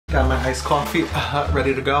Got my iced coffee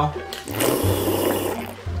ready to go.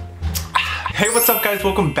 Hey, what's up guys?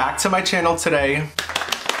 Welcome back to my channel today.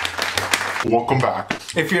 Welcome back.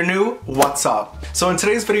 If you're new, what's up? So in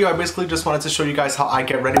today's video, I basically just wanted to show you guys how I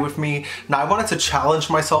get ready with me. Now I wanted to challenge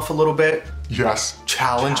myself a little bit. Yes.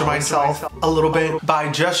 Challenge myself a little bit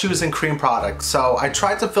by just using cream products. So I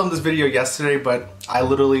tried to film this video yesterday, but I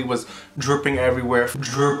literally was dripping everywhere, full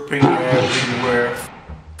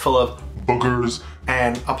of boogers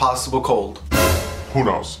and a possible cold. Who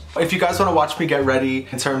knows? If you guys want to watch me get ready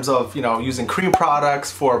in terms of, you know, using cream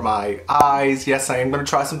products for my eyes, yes, I am going to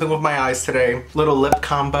try something with my eyes today. Little lip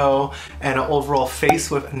combo and an overall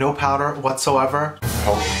face with no powder whatsoever.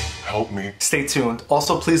 Help me. Stay tuned.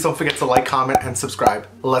 Also, please don't forget to like, comment, and subscribe.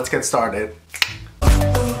 Let's get started.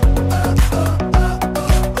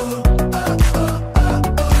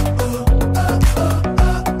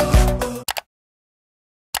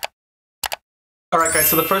 Alright guys,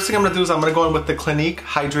 so the first thing I'm going to do is I'm going to go in with the Clinique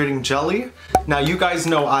Hydrating Jelly. Now you guys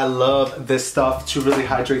know I love this stuff to really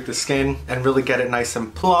hydrate the skin and really get it nice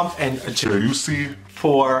and plump and juicy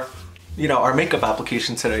for, you know, our makeup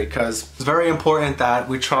application today, because it's very important that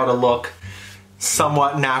we try to look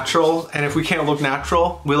somewhat natural, and if we can't look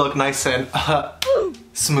natural, we look nice and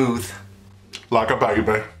smooth. Like a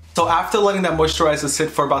baby. So after letting that moisturizer sit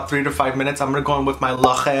for about 3 to 5 minutes, I'm going to go in with my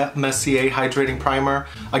Lache Messier Hydrating Primer.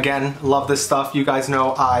 Again, love this stuff. You guys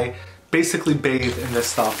know I basically bathe in this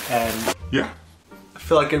stuff, and yeah, I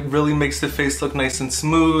feel like it really makes the face look nice and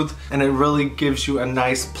smooth, and it really gives you a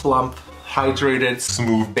nice, plump, hydrated,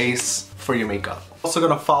 smooth base for your makeup. Also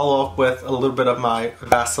going to follow up with a little bit of my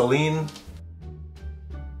Vaseline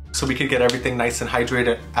so we could get everything nice and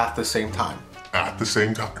hydrated at the same time. At the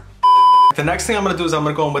same time. The next thing I'm going to do is I'm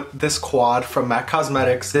going to go in with this quad from MAC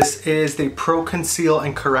Cosmetics. This is the Pro Conceal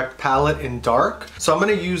and Correct palette in dark. So I'm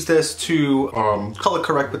going to use this to color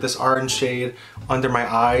correct with this orange shade under my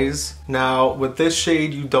eyes. Now with this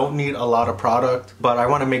shade you don't need a lot of product, but I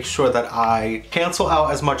want to make sure that I cancel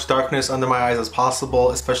out as much darkness under my eyes as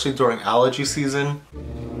possible, especially during allergy season.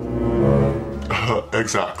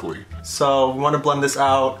 Exactly. So we want to blend this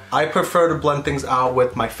out. I prefer to blend things out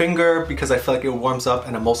with my finger because I feel like it warms up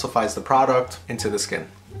and emulsifies the product into the skin.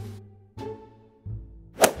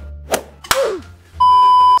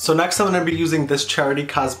 So next I'm going to be using this Kariety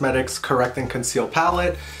Cosmetics Correct and Conceal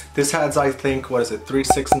palette. This has, I think, what is it, 3,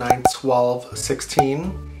 6, 9, 12,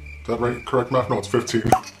 16. Is that right? Correct math? No, it's 15.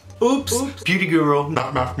 Oops. Beauty guru.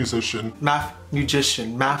 Not math musician. Math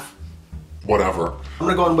magician. Math. Whatever. I'm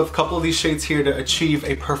gonna go in with a couple of these shades here to achieve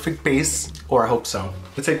a perfect base, or I hope so.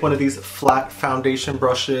 I take one of these flat foundation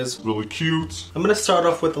brushes. Really cute. I'm gonna start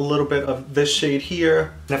off with a little bit of this shade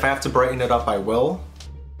here, and if I have to brighten it up, I will.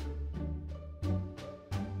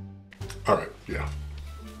 Alright, yeah.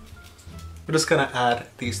 We're just gonna add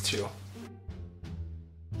these two.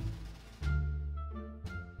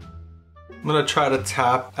 I'm gonna try to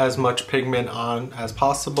tap as much pigment on as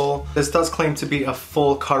possible. This does claim to be a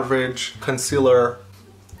full coverage concealer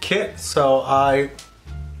kit, so I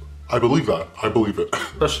believe that. I believe it.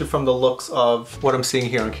 Especially from the looks of what I'm seeing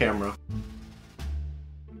here on camera.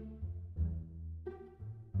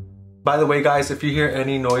 By the way guys, if you hear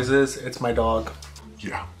any noises, it's my dog.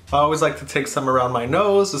 Yeah. I always like to take some around my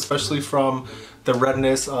nose, especially from the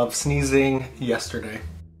redness of sneezing yesterday.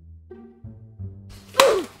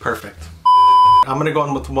 Perfect. I'm gonna go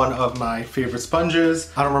in with one of my favorite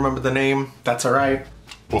sponges. I don't remember the name, that's all right.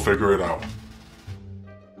 We'll figure it out.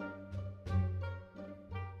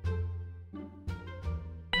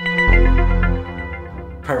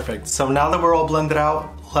 Perfect, so now that we're all blended out,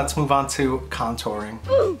 let's move on to contouring.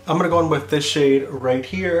 I'm gonna go in with this shade right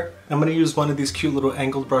here. I'm gonna use one of these cute little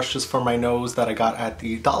angled brushes for my nose that I got at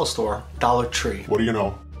the dollar store, Dollar Tree. What do you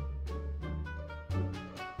know?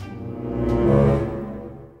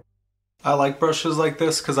 I like brushes like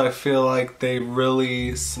this because I feel like they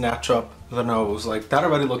really snatch up the nose. Like, that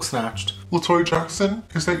already looks snatched. LaToya Jackson,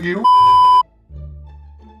 is that you?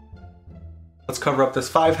 Let's cover up this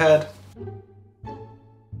 5 head.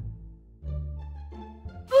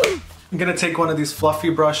 I'm gonna take one of these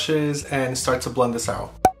fluffy brushes and start to blend this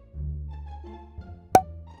out.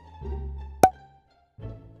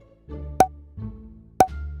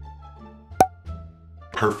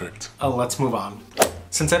 Perfect. Let's move on.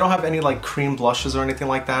 Since I don't have any like cream blushes or anything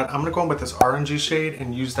like that, I'm gonna go in with this orangey shade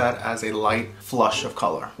and use that as a light flush of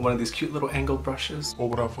color. One of these cute little angled brushes. Or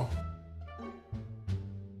whatever.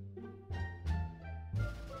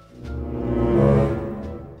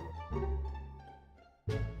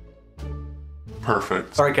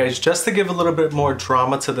 Perfect. All right guys, just to give a little bit more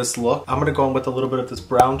drama to this look, I'm gonna go in with a little bit of this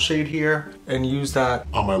brown shade here and use that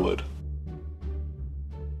on my lid.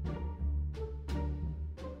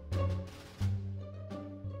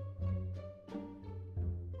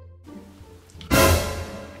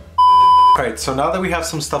 Alright, so now that we have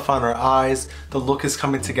some stuff on our eyes, the look is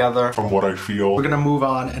coming together. From what I feel. We're gonna move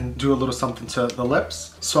on and do a little something to the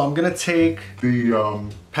lips. So I'm gonna take The,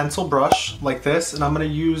 pencil brush like this, and I'm gonna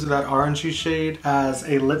use that orangey shade as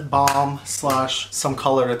a lip balm slash some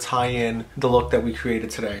color to tie in the look that we created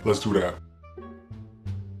today. let's do that.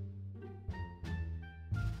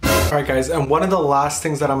 Alright guys, and one of the last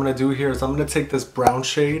things that I'm gonna do here is I'm gonna take this brown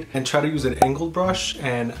shade and try to use an angled brush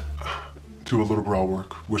and Do a little brow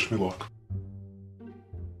work. Wish me luck.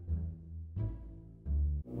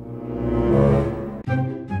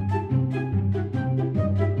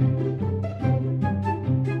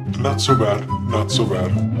 Not so bad. Not so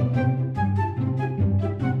bad.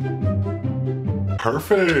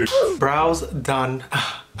 Perfect. brows done.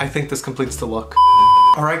 I think this completes the look.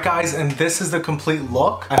 Alright guys, and this is the complete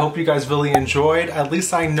look. I hope you guys really enjoyed. At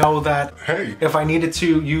least I know that Hey. if I needed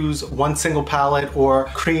to use one single palette or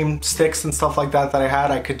cream sticks and stuff like that I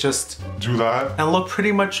had, I could just Do that. and look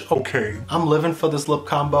pretty much okay. I'm living for this lip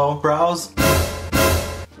combo. Brows,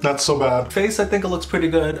 Not so bad. face, I think it looks pretty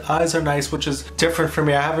good. Eyes are nice, which is different for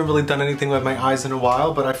me. I haven't really done anything with my eyes in a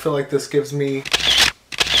while, but I feel like this gives me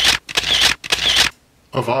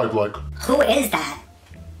A vibe like. Who is that?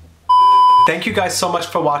 Thank you guys so much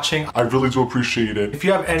for watching. I really do appreciate it. If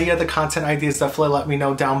you have any other content ideas, definitely let me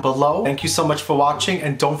know down below. Thank you so much for watching,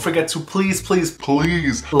 and don't forget to please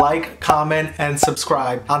Please. like, comment, and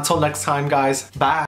subscribe. Until next time, guys. Bye.